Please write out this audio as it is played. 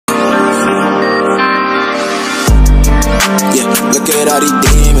Look at all these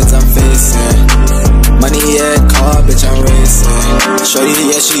demons I'm facing. Money, yeah, car, bitch, I'm racing. Shorty,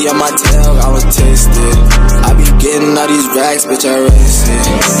 yeah, she on my tail, I was tasted. I be getting all these racks, bitch, I racing.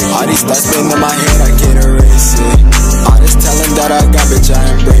 All these thoughts spin in my head, I can't erase it. All this talent that I got, bitch, I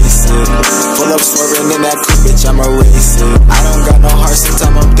embrace it. Full up swerving in that coupe, bitch, I'ma race it. I don't got no heart,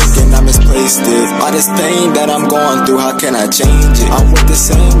 sometimes I'm thinking I misplaced it. All this pain that I'm going through, how can I change it? I'm with the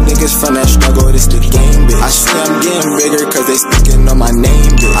same niggas from that struggle, this the game, bitch. I see I'm getting bigger, cause they speaking on my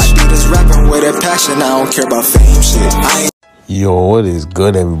name, bitch. I do this rapping with a passion, I don't care about fame shit. Yo, what is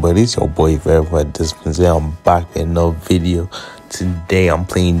good, everybody? It's your boy Verified Dispenser. I'm back with another video. Today I'm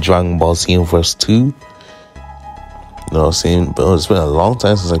playing Dragon Ball Xenoverse 2. You know what I'm saying? But it's been a long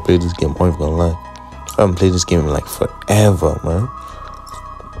time since I played this game. I'm not even gonna lie. I haven't played this game in like forever, man.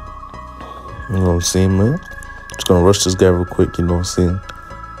 You know what I'm saying, man? Just gonna rush this guy real quick, you know what I'm saying?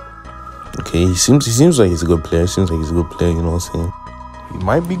 Okay, he seems like he's a good player. You know what I'm saying? He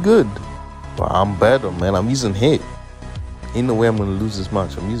might be good, but I'm better, man. I'm using hit. Ain't no way I'm gonna lose this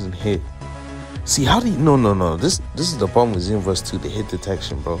match. I'm using hit. See, how do you... No. This is the problem with Xenoverse 2, the hit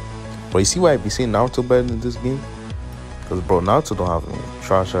detection, bro. Bro, you see why I be saying Naruto better than this game? Because, bro, Naruto don't have any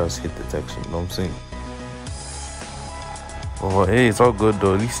trash-ass hit detection, you know what I'm saying? Oh, hey, it's all good,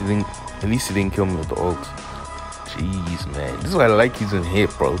 though. At least he didn't kill me with the ult. Jeez, man. This is why I like using hit,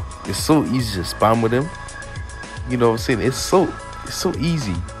 bro. It's so easy to spam with him. You know what I'm saying? It's so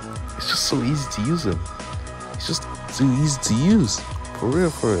easy. It's just so easy to use him. It's just too easy to use. For real.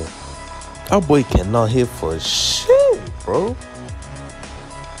 That boy cannot hit for shit, bro.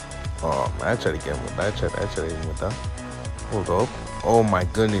 Oh, man, I tried to get him with that. I tried to hit him with that. Hold up. Oh, my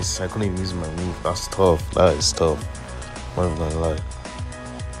goodness. I couldn't even use my move. That's tough. That is tough. I'm not even gonna lie.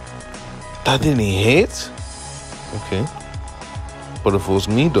 That didn't hit? Okay. But if it was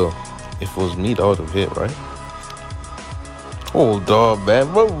me, though, that would have hit, right? Hold up,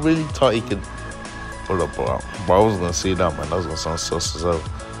 man. Bro really thought he could... Hold up, bro. I was gonna say that, man. That was gonna sound sus as hell.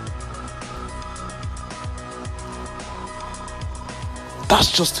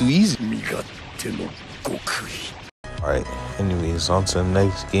 That's just too easy. Alright, anyways, on to the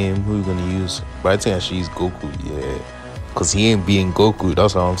next game. Who are we gonna use? But I think I should use Goku, yeah. Because he ain't being Goku.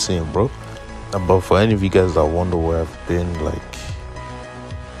 That's what I'm saying, bro. But for any of you guys that wonder where I've been, like...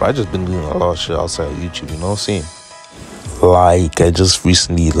 I just been doing a lot of shit outside of YouTube, you know what I'm saying? Like, I just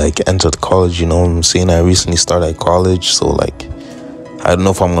recently, like, entered college, you know what I'm saying? I recently started college, so, like, I don't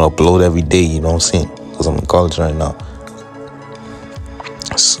know if I'm gonna upload every day, you know what I'm saying? Because I'm in college right now.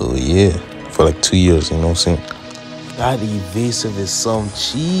 So, yeah, for, like, 2 years, you know what I'm saying? That evasive is some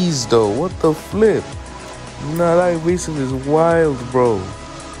cheese, though. What the flip? Nah, that evasive is wild, bro.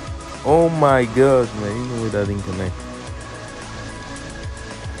 Oh, my gosh, man. You know that didn't connect.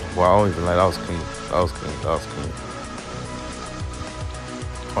 Wow, I don't even like that. Was clean.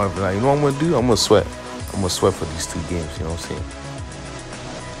 Like, you know what I'm gonna do? I'm gonna sweat for these 2 games, you know what I'm saying?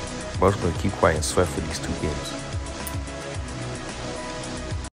 But I'm just gonna keep quiet and sweat for these 2 games.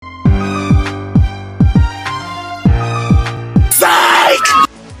 Psych!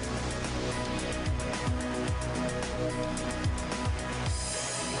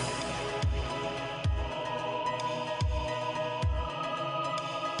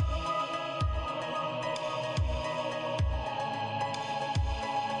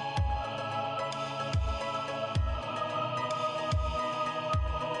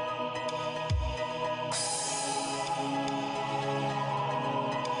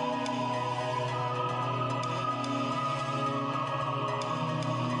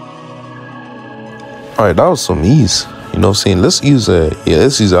 Alright, that was some ease. You know what I'm saying? Let's use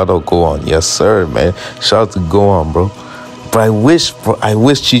Adult Gohan. Yes, sir, man. Shout out to Gohan, bro. But I wish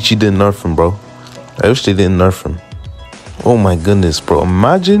Chi-Chi didn't nerf him, bro. I wish they didn't nerf him. Oh my goodness, bro.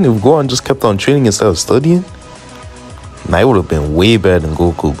 Imagine if Gohan just kept on training instead of studying. Nah, it would have been way better than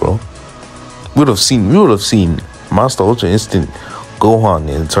Goku, bro. We would have seen Master Ultra Instinct Gohan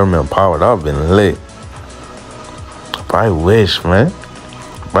in Tournament Power. That would have been lit. But I wish, man.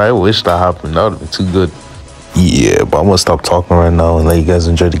 But I wish that happened. That would have been too good. Yeah, but I'm gonna stop talking right now and let you guys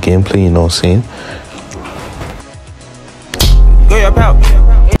enjoy the gameplay, you know what I'm saying? Go your pal.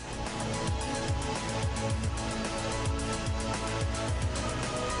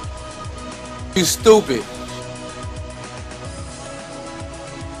 You stupid.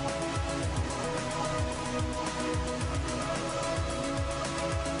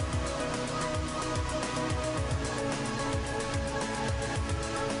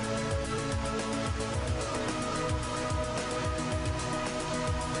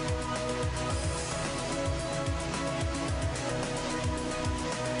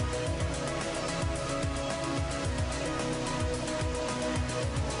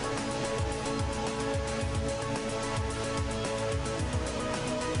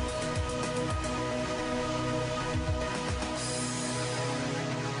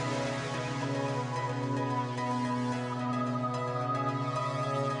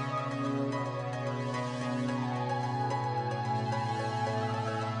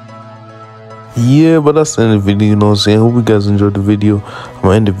 Yeah, but that's the end of the video, you know what I'm saying? Hope you guys enjoyed the video. I'm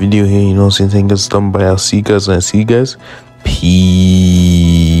gonna end the video here, you know what I'm saying? Thank you guys for stopping by. I'll see you guys when I see you guys.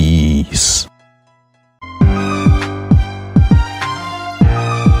 Peace.